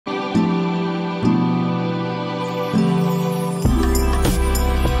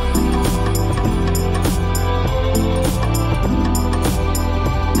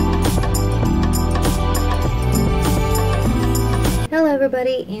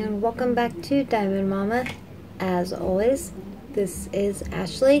everybody, and welcome back to Diamond Mama. As always, this is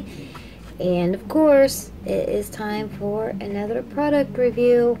Ashley, and of course it is time for another product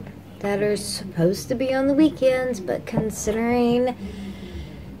review that are supposed to be on the weekends, but considering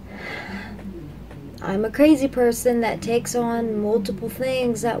I'm a crazy person that takes on multiple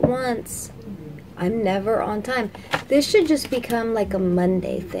things at once, I'm never on time. This should just become like a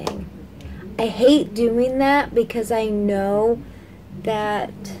Monday thing. I hate doing that because I know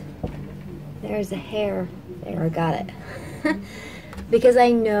that there's a hair there. I got it. Because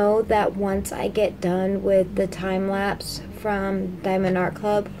I know that once I get done with the time lapse from Diamond Art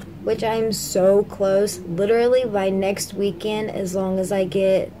Club, which I'm so close, literally by next weekend, as long as I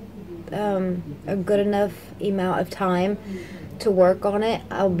get a good enough amount of time to work on it,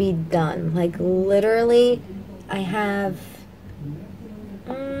 I'll be done. Like literally, I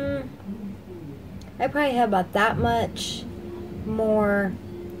probably have about that much more,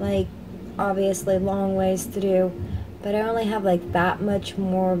 like obviously long ways to do, but I only have like that much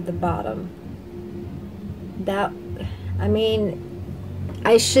more of the bottom. I mean,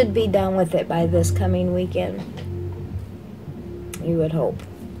 I should be done with it by this coming weekend. You would hope.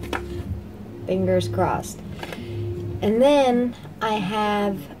 Fingers crossed. And then I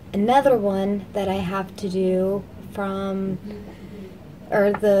have another one that I have to do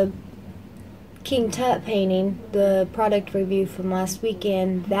the King Tut painting, the product review from last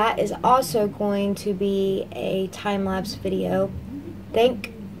weekend. That is also going to be a time-lapse video.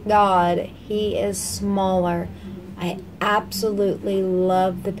 Thank God he is smaller. I absolutely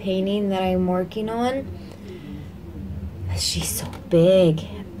love the painting that I'm working on. She's so big.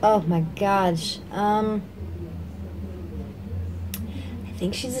 Oh my gosh. I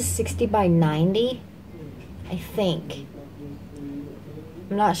think she's a 60 by 90. I think.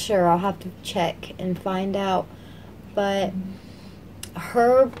 I'm not sure. I'll have to check and find out. But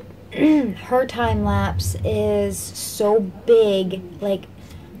her time lapse is so big. Like,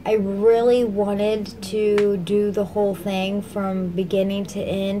 I really wanted to do the whole thing from beginning to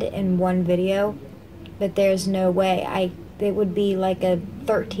end in one video, but there's no way. It would be like a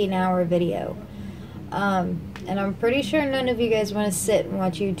 13-hour video. And I'm pretty sure none of you guys want to sit and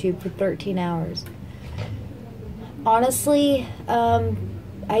watch YouTube for 13 hours. Honestly,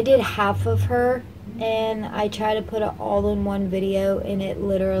 I did half of her, and I tried to put it all in one video, and it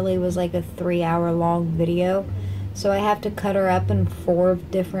literally was like a 3-hour long video. So I have to cut her up in 4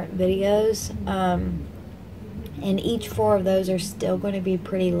 different videos, and each 4 of those are still going to be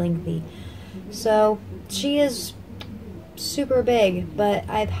pretty lengthy. So she is super big, but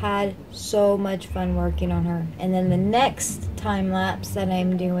I've had so much fun working on her. And then the next time lapse that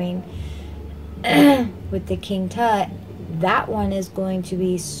I'm doing with the King Tut, that one is going to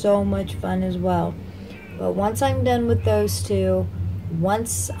be so much fun as well. But once I'm done with those two,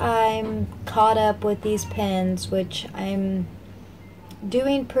 once I'm caught up with these pens, which I'm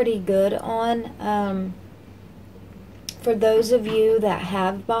doing pretty good on, for those of you that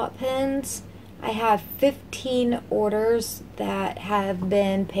have bought pens, I have 15 orders that have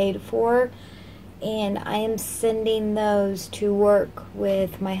been paid for, and I am sending those to work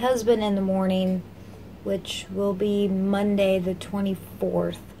with my husband in the morning, which will be Monday the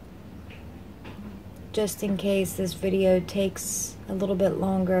 24th. Just in case this video takes a little bit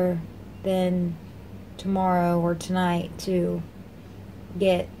longer than tomorrow or tonight to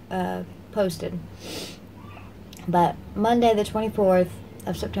get posted. But Monday the 24th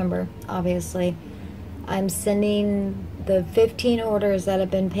of September, obviously, I'm sending the 15 orders that have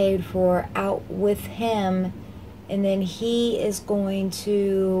been paid for out with him, and then he is going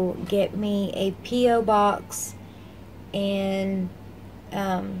to get me a P.O. box and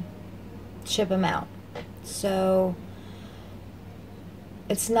ship them out. So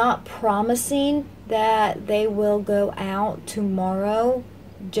it's not promising that they will go out tomorrow,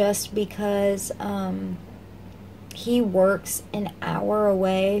 just because he works an hour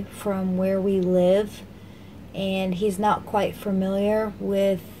away from where we live, and he's not quite familiar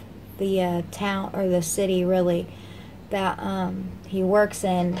with the town, or the city really, that he works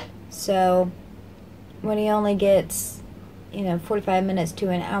in. So when he only gets 45 minutes to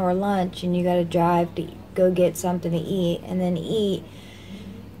an hour lunch, and you got to drive to go get something to eat and then eat,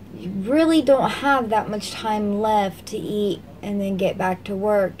 you really don't have that much time left to eat and then get back to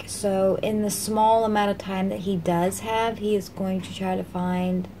work. So in the small amount of time that he does have, he is going to try to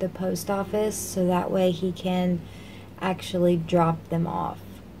find the post office so that way he can actually drop them off.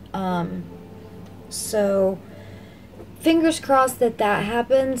 So fingers crossed that that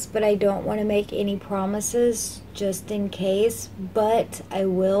happens, but I don't want to make any promises just in case. But I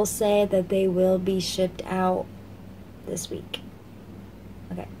will say that they will be shipped out this week.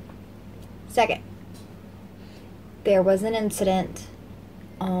 Okay. Second, there was an incident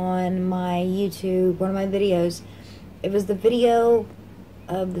on my YouTube, one of my videos. It was the video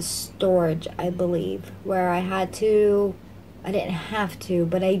of the storage, I believe, where I didn't have to,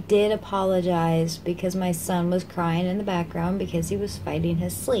 but I did apologize because my son was crying in the background because he was fighting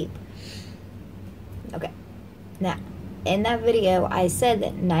his sleep. Okay. Now, in that video, I said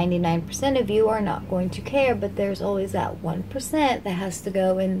that 99% of you are not going to care, but there's always that 1% that has to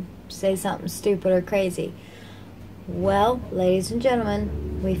go and say something stupid or crazy. Well, ladies and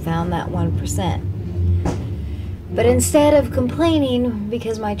gentlemen, we found that 1%. But instead of complaining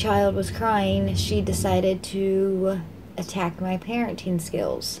because my child was crying, she decided to attack my parenting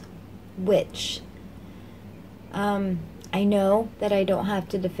skills, which I know that I don't have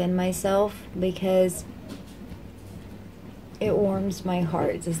to defend myself because it warms my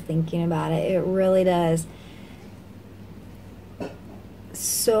heart just thinking about it. It really does.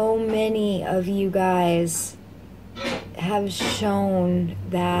 So many of you guys have shown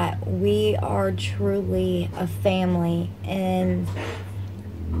that we are truly a family, and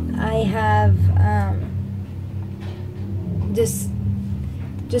I have just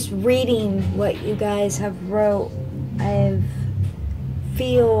reading what you guys have wrote, I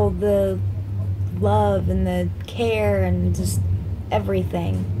feel the love and the care and just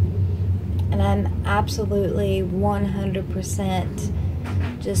everything, and I'm absolutely 100%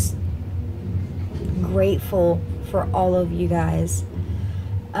 just grateful for all of you guys.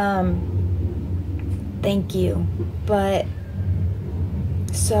 Thank you. But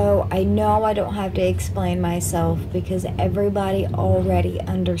so I know I don't have to explain myself because everybody already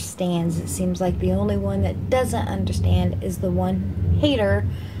understands. It seems like the only one that doesn't understand is the one hater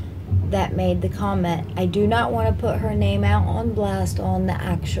that made the comment. I do not want to put her name out on blast on the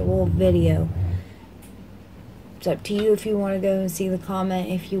actual video. It's up to you if you want to go and see the comment.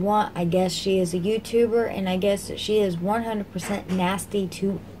 If you want, I guess she is a YouTuber, and I guess that she is 100% nasty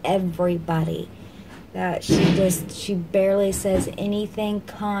to everybody. That she barely says anything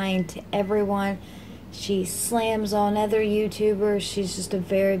kind to everyone. She slams on other YouTubers. She's just a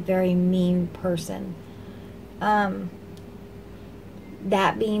very, very mean person.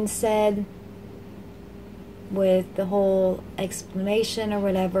 That being said, with the whole explanation or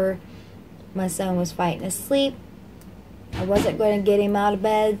whatever, my son was fighting his sleep. I wasn't going to get him out of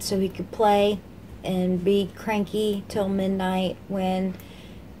bed so he could play and be cranky till midnight when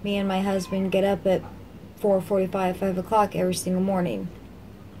me and my husband get up at 4:45, 5 o'clock every single morning.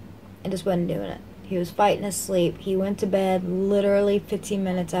 I just wasn't doing it. He was fighting his sleep. He went to bed literally 15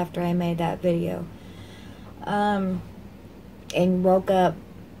 minutes after I made that video. And woke up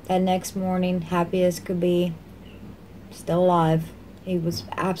that next morning happy as could be, still alive. He was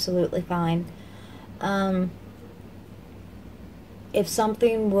absolutely fine. If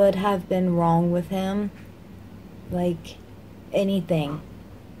something would have been wrong with him, like anything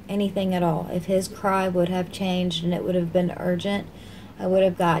at all, if his cry would have changed and it would have been urgent, I would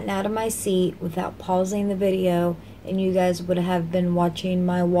have gotten out of my seat without pausing the video, and you guys would have been watching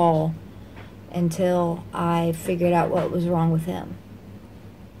my wall until I figured out what was wrong with him.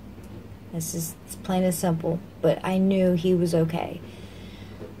 It's plain and simple, but I knew he was okay.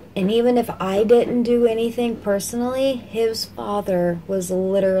 And even if I didn't do anything personally, his father was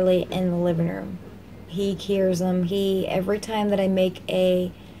literally in the living room. He hears him. Every time that I make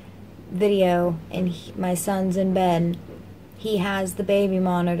a video and my son's in bed, he has the baby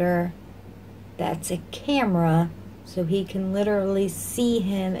monitor that's a camera, so he can literally see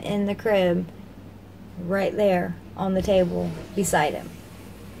him in the crib right there on the table beside him.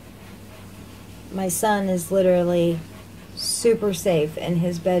 My son is literally super safe in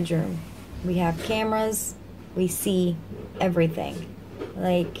his bedroom. We have cameras. We see everything.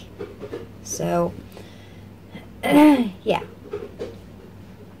 Like, so, yeah.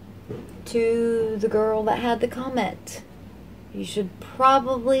 To the girl that had the comment, you should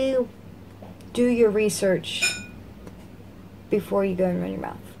probably do your research before you go and run your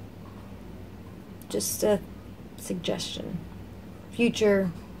mouth. Just a suggestion.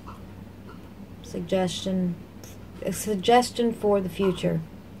 Future suggestion. A suggestion for the future.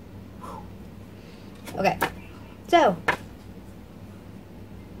 Okay, so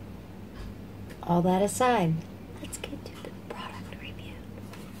all that aside, let's get to the product review.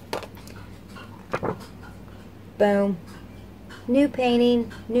 Boom. New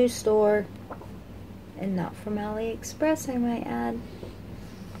painting, new store, and not from AliExpress, I might add.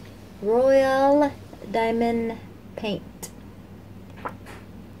 Royal Diamond Paint.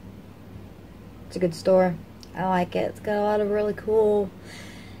 It's a good store. I like it. It's got a lot of really cool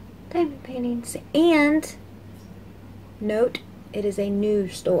diamond paintings. And, note, It is a new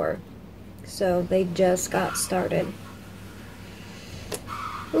store. So they just got started.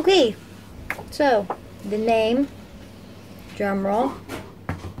 Okay, so the name, drum roll.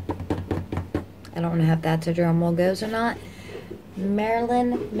 I don't know if that's a drum roll goes or not.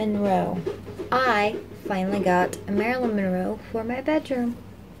 Marilyn Monroe. I finally got a Marilyn Monroe for my bedroom.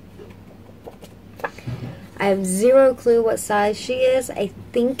 I have zero clue what size she is. I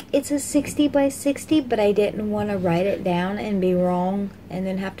think it's a 60 by 60, but I didn't want to write it down and be wrong and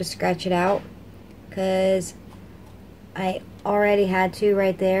then have to scratch it out, because I already had to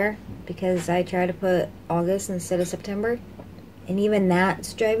right there because I tried to put August instead of September, and even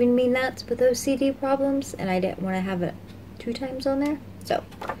that's driving me nuts with OCD problems, and I didn't want to have it 2 times on there. So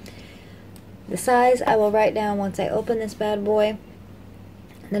the size I will write down once I open this bad boy.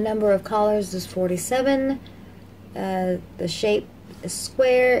 The number of collars is 47. The shape is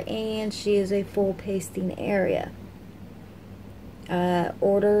square, and she is a full pasting area.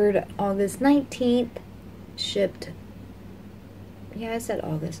 Ordered August 19th, shipped, yeah, I said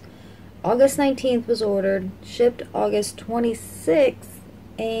August. August 19th was ordered, shipped August 26th,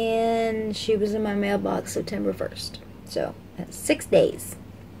 and she was in my mailbox September 1st. So, that's 6 days.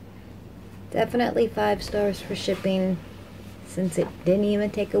 Definitely 5 stars for shipping, since it didn't even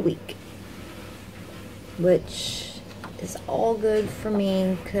take a week, which is all good for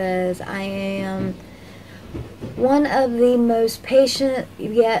me because I am one of the most patient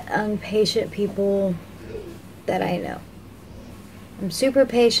yet impatient people that I know. I'm super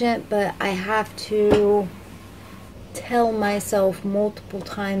patient, but I have to tell myself multiple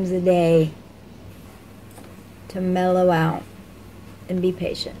times a day to mellow out and be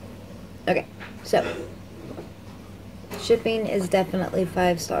patient. Okay, so shipping is definitely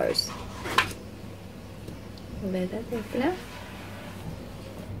 5 stars. Let that there for now.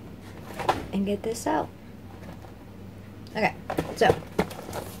 And get this out. Okay, so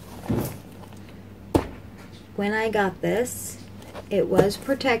when I got this, it was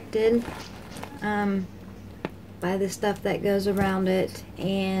protected by the stuff that goes around it,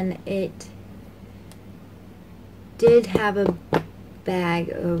 and it did have a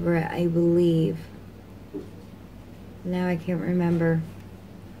bag over it, I believe. Now I can't remember,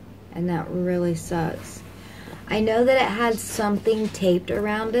 and that really sucks. I know that it had something taped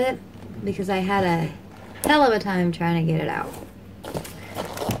around it because I had a hell of a time trying to get it out.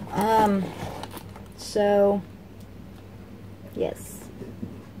 So yes.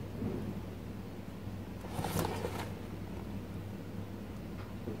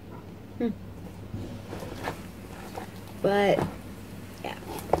 But yeah,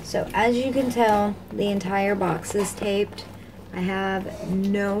 so as you can tell, the entire box is taped. I have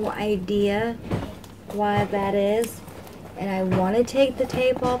no idea why that is, and I want to take the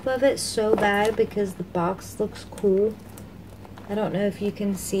tape off of it so bad because the box looks cool. I don't know if you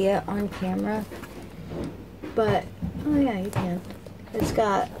can see it on camera, but oh yeah, you can. It's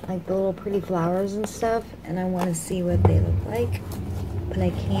got like the little pretty flowers and stuff, and I want to see what they look like, but I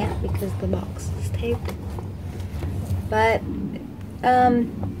can't because the box is taped. But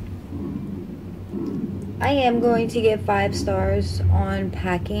I am going to give 5 stars on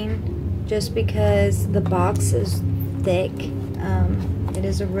packing, just because the box is thick. It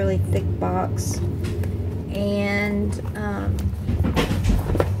is a really thick box, and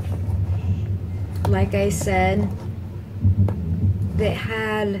like I said, it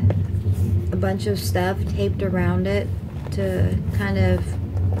had a bunch of stuff taped around it to kind of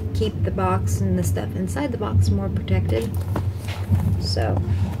keep the box and the stuff inside the box more protected. So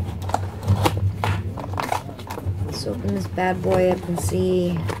let's open this bad boy up and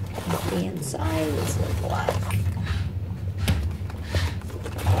see what the inside is look like.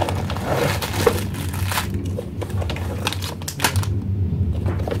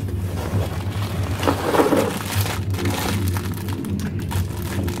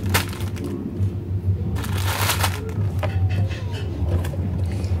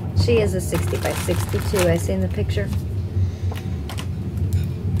 She is a 60 by 62. I see in the picture.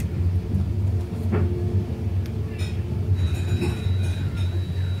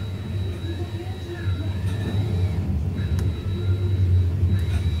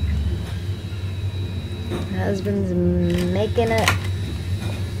 Husband's making a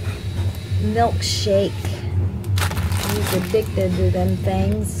milkshake. He's addicted to them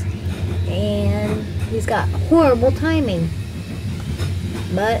things, and he's got horrible timing.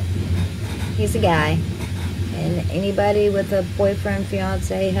 But he's a guy, and anybody with a boyfriend,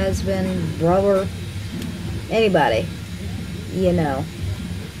 fiance, husband, brother, anybody, you know,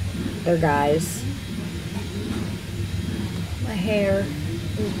 they're guys. My hair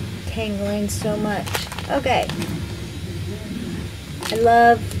is tangling so much. Okay. I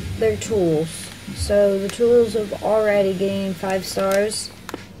love their tools. So the tools have already gained 5 stars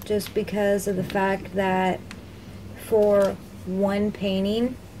just because of the fact that for one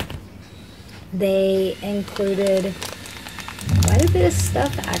painting they included quite a bit of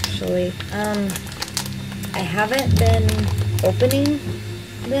stuff actually. I haven't been opening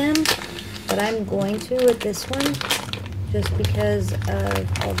them, but I'm going to with this one just because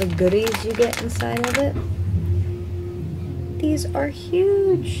of all the goodies you get inside of it. These are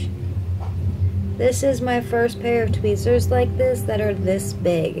huge. This is my first pair of tweezers like this that are this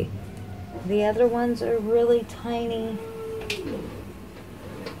big. The other ones are really tiny.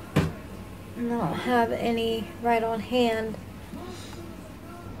 I don't have any right on hand,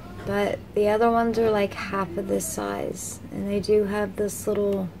 but the other ones are like half of this size, and they do have this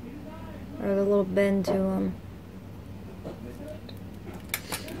little, or a little bend to them.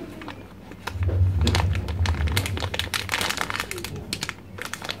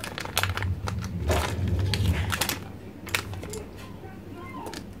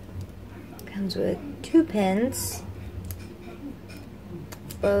 Comes with 2 pens,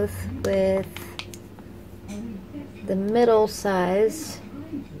 both with the middle size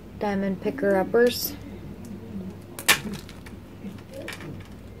diamond picker uppers.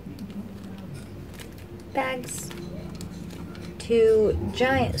 Bags, 2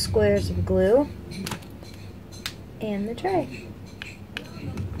 giant squares of glue, and the tray.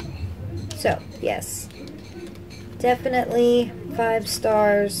 So, yes, definitely 5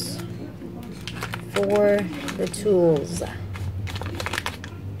 stars for the tools.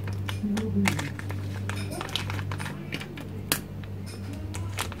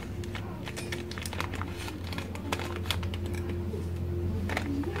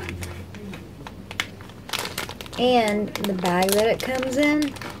 And the bag that it comes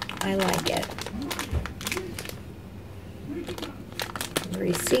in, I like it.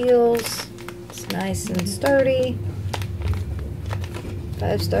 3 seals, it's nice and sturdy.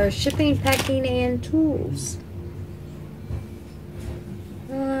 5-star shipping, packing, and tools.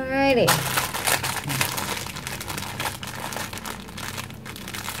 Alrighty.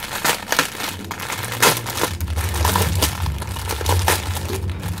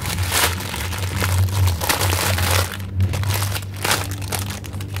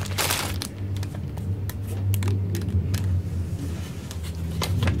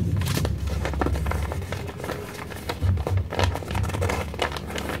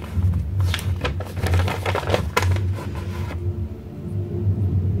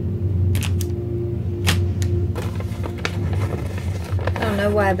 I don't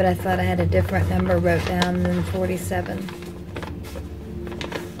know why, but I thought I had a different number wrote down than 47.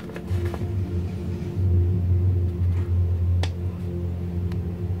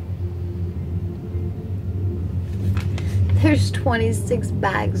 There's 26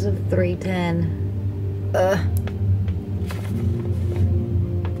 bags of 310. Ugh.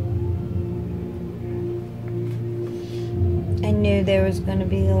 I knew there was going to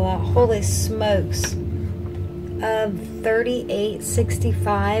be a lot. Holy smokes. Of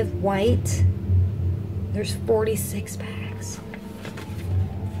 38.65 white, there's 46 bags.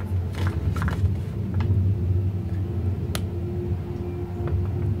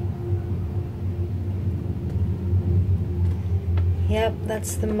 Yep,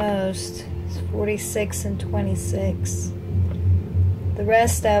 that's the most. It's 46 and 26. The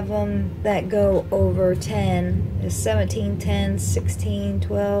rest of them that go over 10 is 17, 10, 16,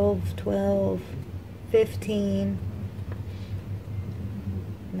 12, 12, 15,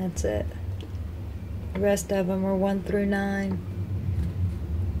 and that's it. The rest of them are 1 through 9.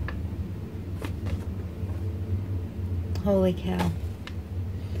 Holy cow.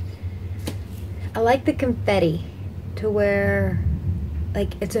 I like the confetti to where,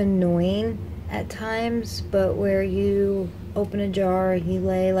 like, it's annoying at times, but where you open a jar, you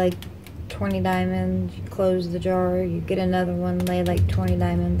lay like 20 diamonds, you close the jar, you get another one, lay like 20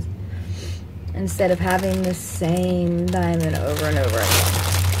 diamonds, instead of having the same diamond over and over again.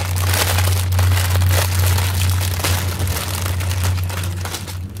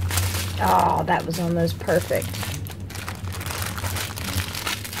 Oh, that was almost perfect.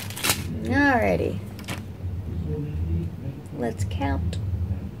 Alrighty. Let's count.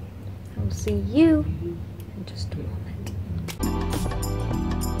 I'll see you in just a moment.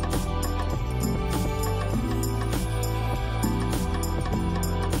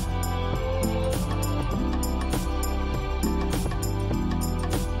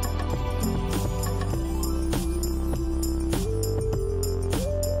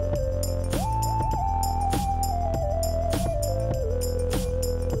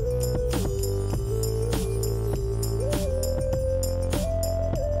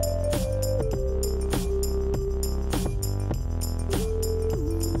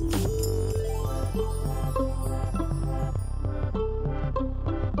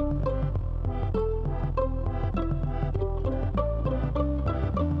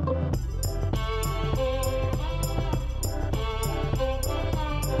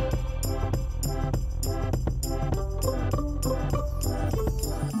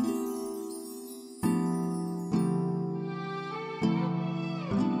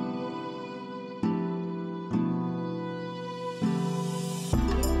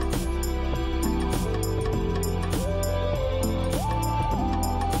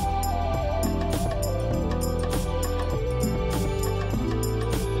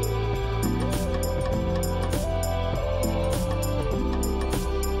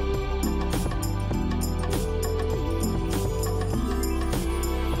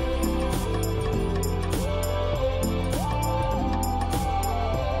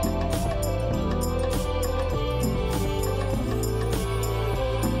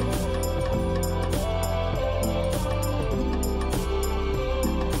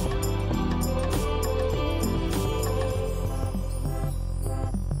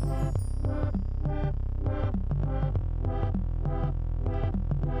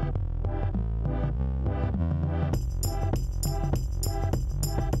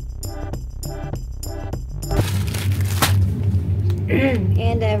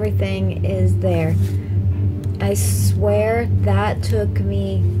 and everything is there. I swear that took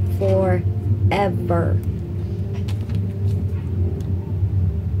me forever.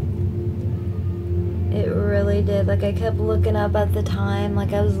 It really did. Like, I kept looking up at the time.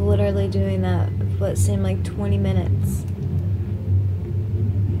 Like, I was literally doing that for what seemed like 20 minutes.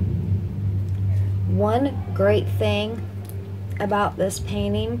 One great thing about this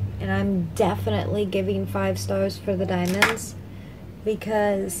painting, and I'm definitely giving 5 stars for the diamonds,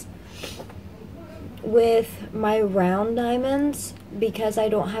 because with my round diamonds, because I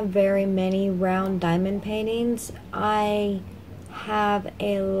don't have very many round diamond paintings, I have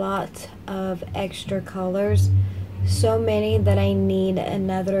a lot of extra colors, so many that I need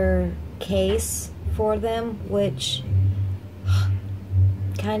another case for them, which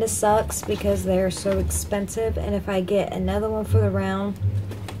kind of sucks because they're so expensive. And if I get another one for the round,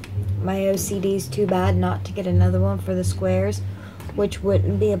 my OCD is too bad not to get another one for the squares, which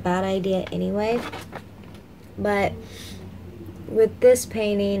wouldn't be a bad idea anyway. But with this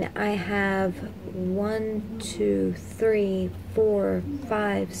painting, I have 1, 2, 3, 4,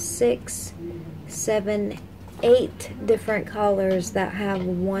 5, 6, 7, 8 different colors that have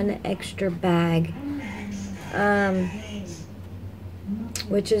one extra bag,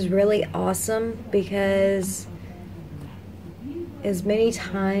 which is really awesome, because as many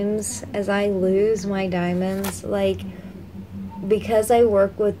times as I lose my diamonds, like, because I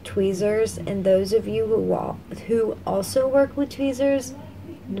work with tweezers, and those of you who also work with tweezers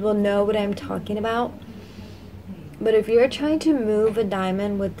will know what I'm talking about. But if you're trying to move a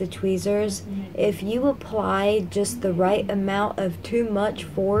diamond with the tweezers, if you apply just the right amount of too much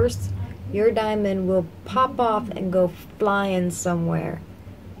force, your diamond will pop off and go flying somewhere.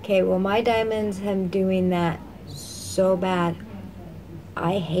 Okay, well, my diamonds have doing that so bad.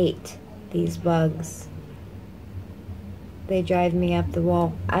 I hate these bugs. They drive me up the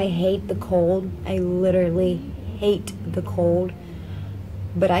wall. I hate the cold. I literally hate the cold.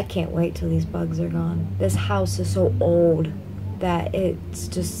 But I can't wait till these bugs are gone. This house is so old that it's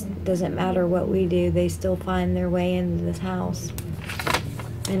just doesn't matter what we do. They still find their way into this house.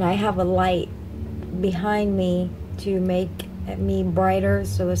 And I have a light behind me to make me brighter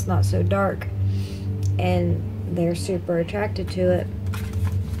so it's not so dark. And they're super attracted to it.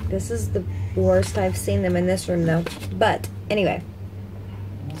 This is the worst I've seen them in this room though. But anyway,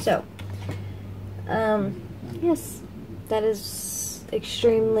 so yes, that is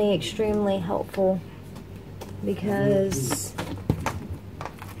extremely helpful, because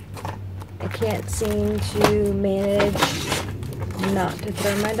I can't seem to manage not to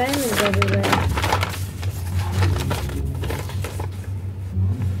throw my diamonds everywhere.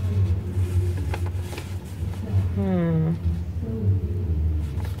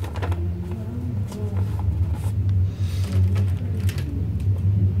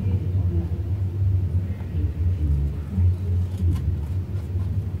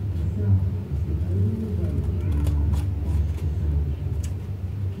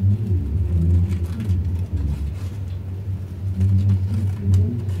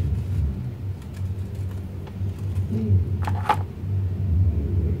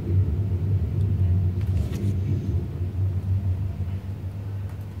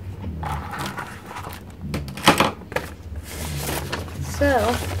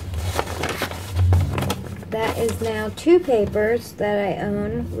 So, that is now 2 papers that I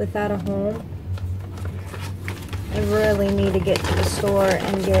own without a home. I really need to get to the store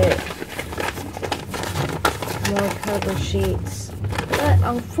and get more cover sheets. But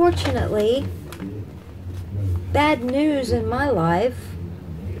unfortunately, bad news in my life.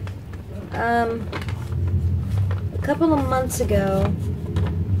 A couple of months ago,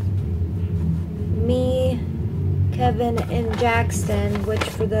 me, Kevin, and Jackson, which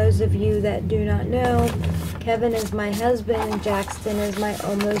for those of you that do not know, Kevin is my husband and Jackson is my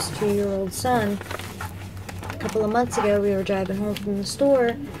almost 2-year-old son. A couple of months ago, we were driving home from the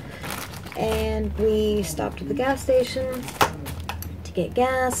store, and we stopped at the gas station to get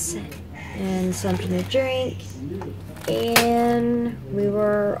gas and something to drink, and we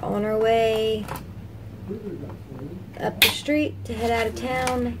were on our way up the street to head out of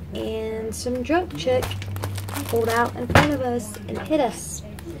town, and some drunk chick pulled out in front of us and hit us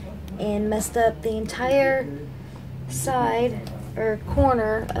and messed up the entire side or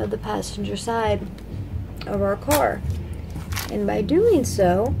corner of the passenger side of our car. And by doing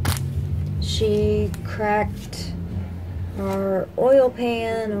so, she cracked our oil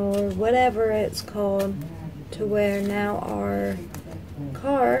pan or whatever it's called, to where now our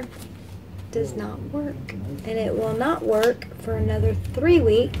car does not work, and it will not work for another 3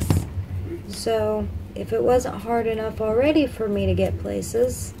 weeks. So if it wasn't hard enough already for me to get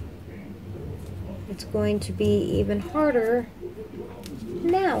places, it's going to be even harder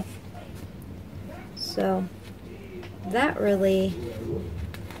now. So that really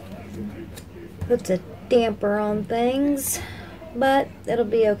puts a damper on things, but it'll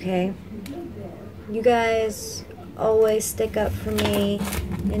be okay. You guys always stick up for me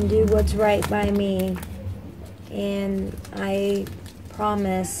and do what's right by me, and I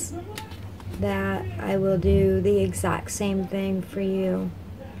promise that I will do the exact same thing for you.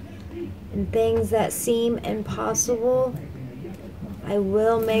 And things that seem impossible, I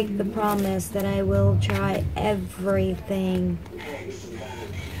will make the promise that I will try everything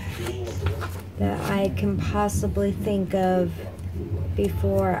that I can possibly think of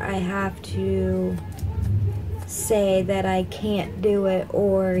before I have to say that I can't do it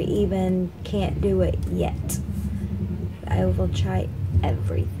or even can't do it yet. I will try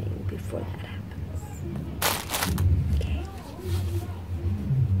everything before that happens. Okay.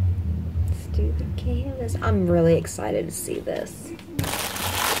 Let's do the canvas. I'm really excited to see this.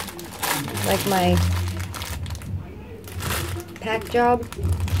 Like my pack job?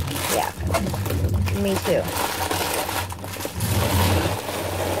 Yeah. Me too.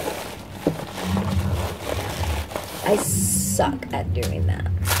 I suck at doing that.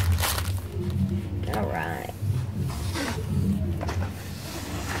 All right.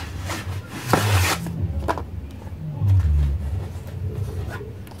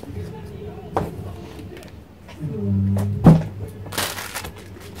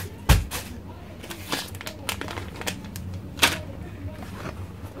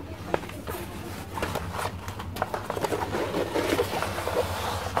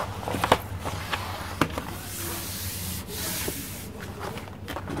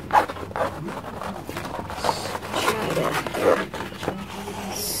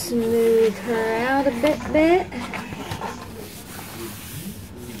 Smooth her out a bit.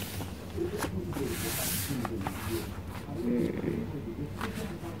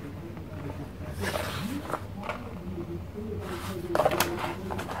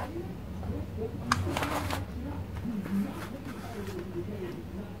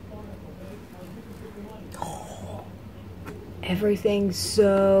 Everything's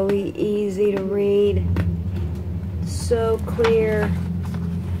so easy to read, so clear.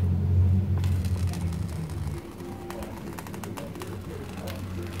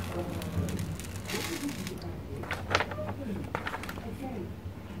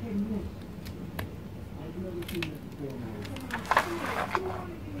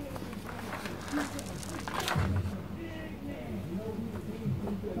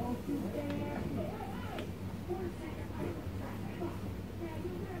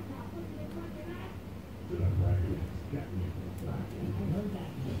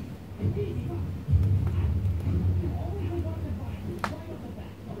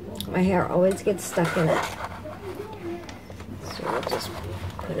 My hair always gets stuck in it. So we'll just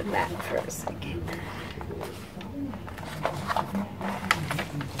put it back for a second.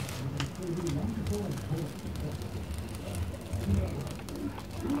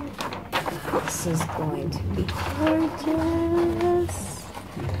 This is going to be gorgeous.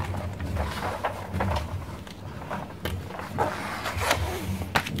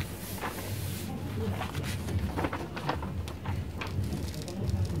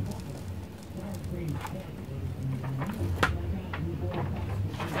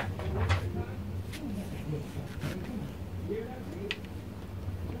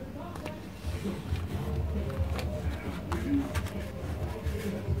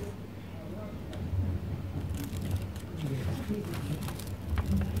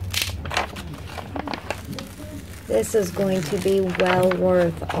 This is going to be well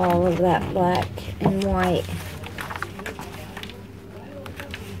worth all of that black and white.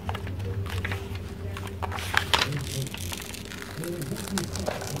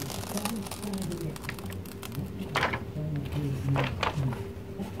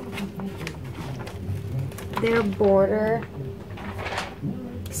 Their border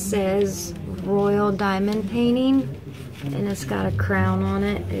says Royal Diamond Painting, and it's got a crown on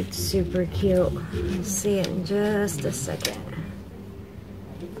it. It's super cute. You'll see it in just a second.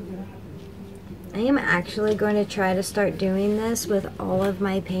 I am actually going to try to start doing this with all of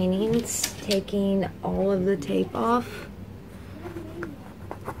my paintings, taking all of the tape off.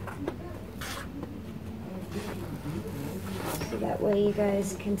 So that way you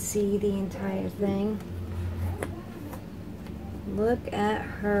guys can see the entire thing. Look at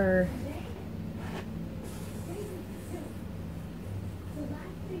her.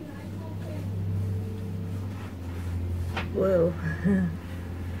 Whoa.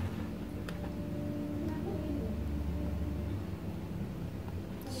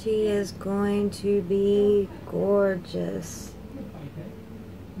 She is going to be gorgeous.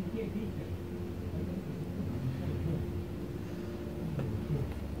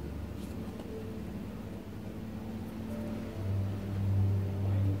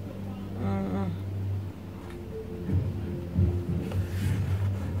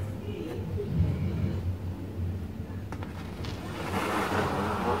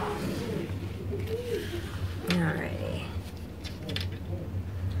 Alrighty.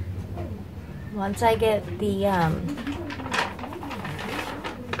 Once I get the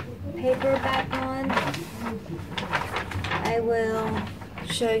paper back on, I will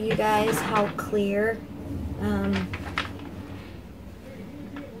show you guys how clear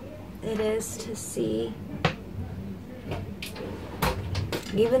it is to see.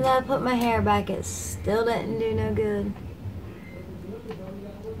 Even though I put my hair back, it still didn't do no good.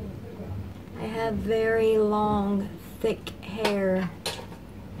 I have very long, thick hair,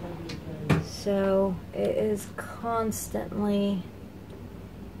 so it is constantly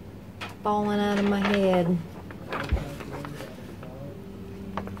falling out of my head.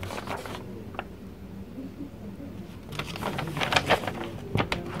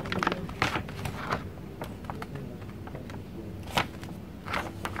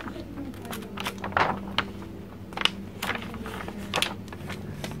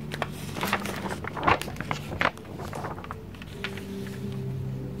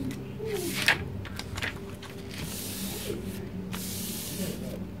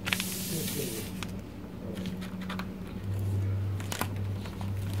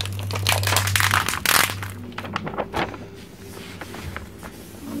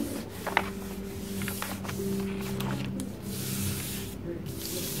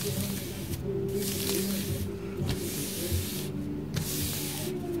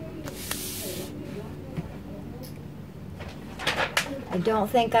 I don't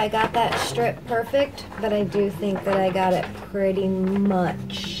think I got that strip perfect, but I do think that I got it pretty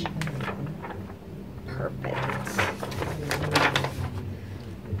much perfect.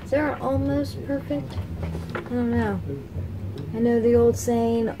 Is there an almost perfect? I don't know. I know the old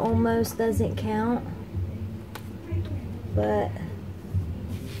saying, almost doesn't count, but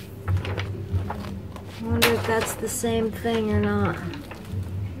I wonder if that's the same thing or not.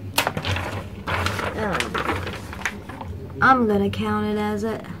 I'm gonna count it as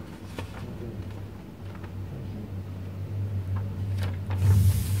it.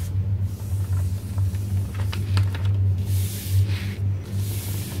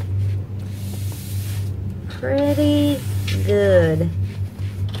 Pretty good,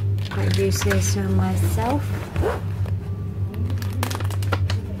 if I do say so myself.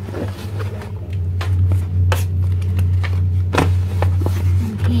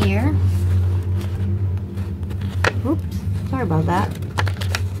 And here. Oops. Sorry about that.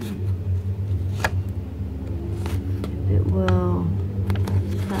 It will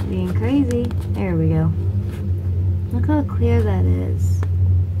stop being crazy. There we go. Look how clear that is.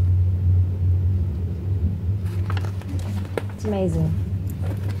 It's amazing.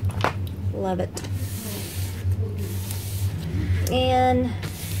 Love it. And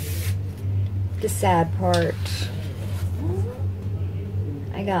the sad part,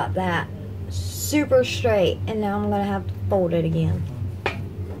 I got that super straight, and now I'm gonna have to fold it again.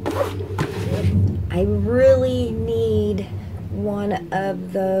 I really need one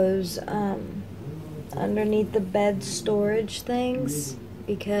of those underneath the bed storage things,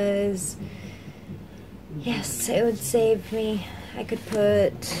 because yes, it would save me. I could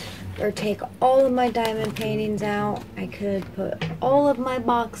put or take all of my diamond paintings out. I could put all of my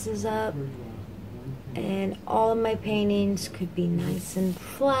boxes up, and all of my paintings could be nice and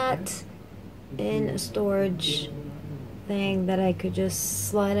flat in a storage thing that I could just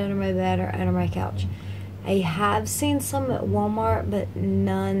slide under my bed or under my couch. I have seen some at Walmart, but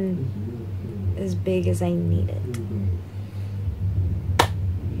none as big as I needed.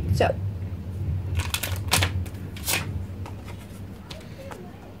 So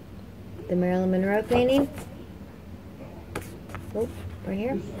the Marilyn Monroe painting, oh, right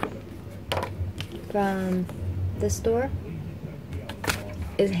here, from this store,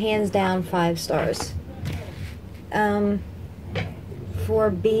 is hands down 5 stars. For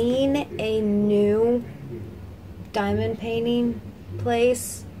being a new diamond painting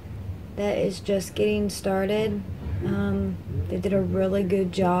place that is just getting started, they did a really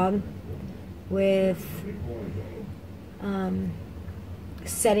good job with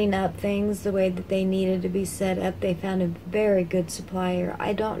setting up things the way that they needed to be set up. They found a very good supplier.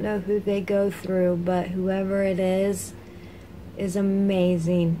 I don't know who they go through, but whoever it is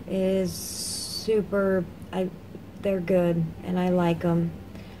amazing. It is super. They're good, and I like them.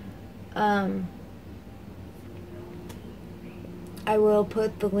 I will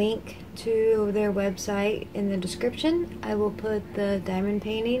put the link to their website in the description. I will put the diamond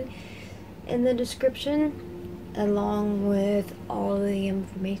painting in the description along with all the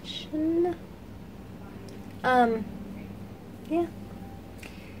information. Yeah.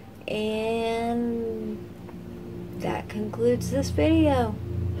 And that concludes this video.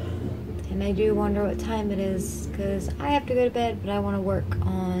 And I do wonder what time it is, because I have to go to bed, but I want to work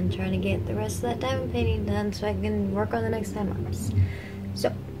on trying to get the rest of that diamond painting done so I can work on the next time lapse.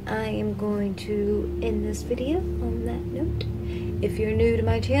 So, I am going to end this video on that note. If you're new to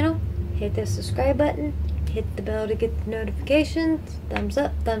my channel, hit the subscribe button, hit the bell to get the notifications, thumbs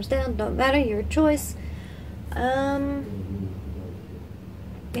up, thumbs down, don't matter, your choice.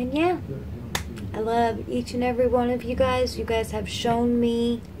 And yeah, I love each and every one of you guys. You guys have shown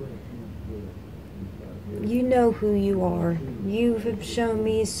me, you know who you are. You have shown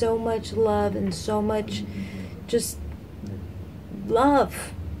me so much love and so much just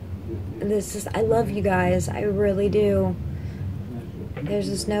love. I love you guys. I really do. There's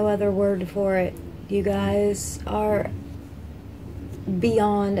just no other word for it. You guys are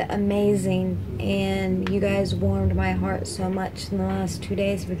beyond amazing, and you guys warmed my heart so much in the last 2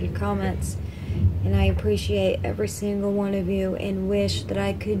 days with your comments, and I appreciate every single one of you and wish that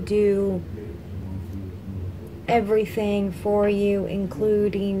I could do everything for you,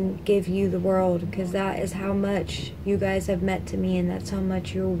 including give you the world, because that is how much you guys have meant to me, and that's how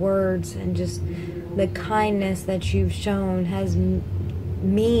much your words and just the kindness that you've shown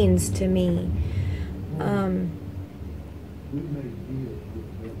means to me.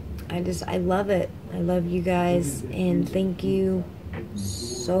 I love it. I love you guys, and thank you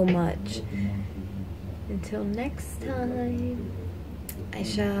so much. Until next time, I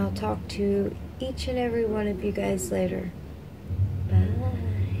shall talk to each and every one of you guys later.